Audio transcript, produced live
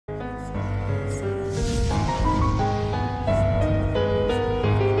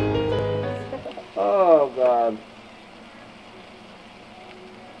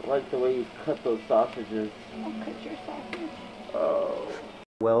the way you cut those sausages. I'll cut your sausage. Oh.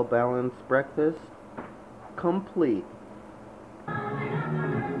 Well-balanced breakfast. Complete.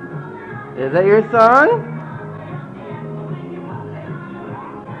 Is that your song?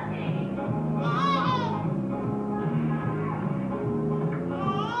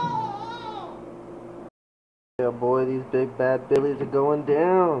 Yeah, boy, these big bad Billies are going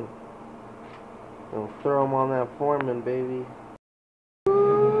down. Don't throw them on that foreman, baby.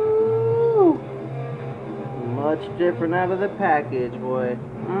 Woo! Much different out of the package, boy.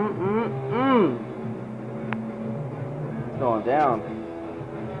 It's going down.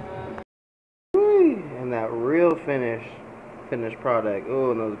 Woo! And that real finished product.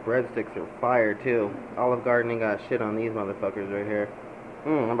 Oh, and those breadsticks are fire too. Olive Garden ain't got shit on these motherfuckers right here.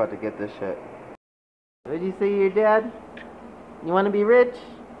 I'm about to get this shit. What did you say to your dad? You want to be rich?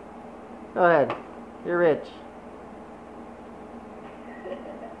 Go ahead. You're rich.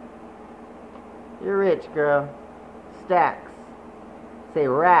 You're rich, girl. Stacks. Say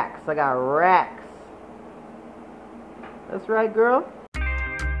racks. I got racks. That's right, girl.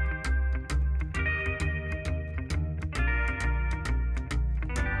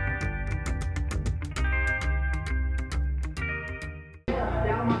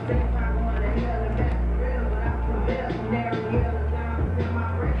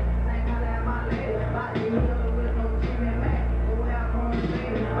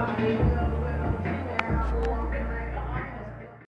 Body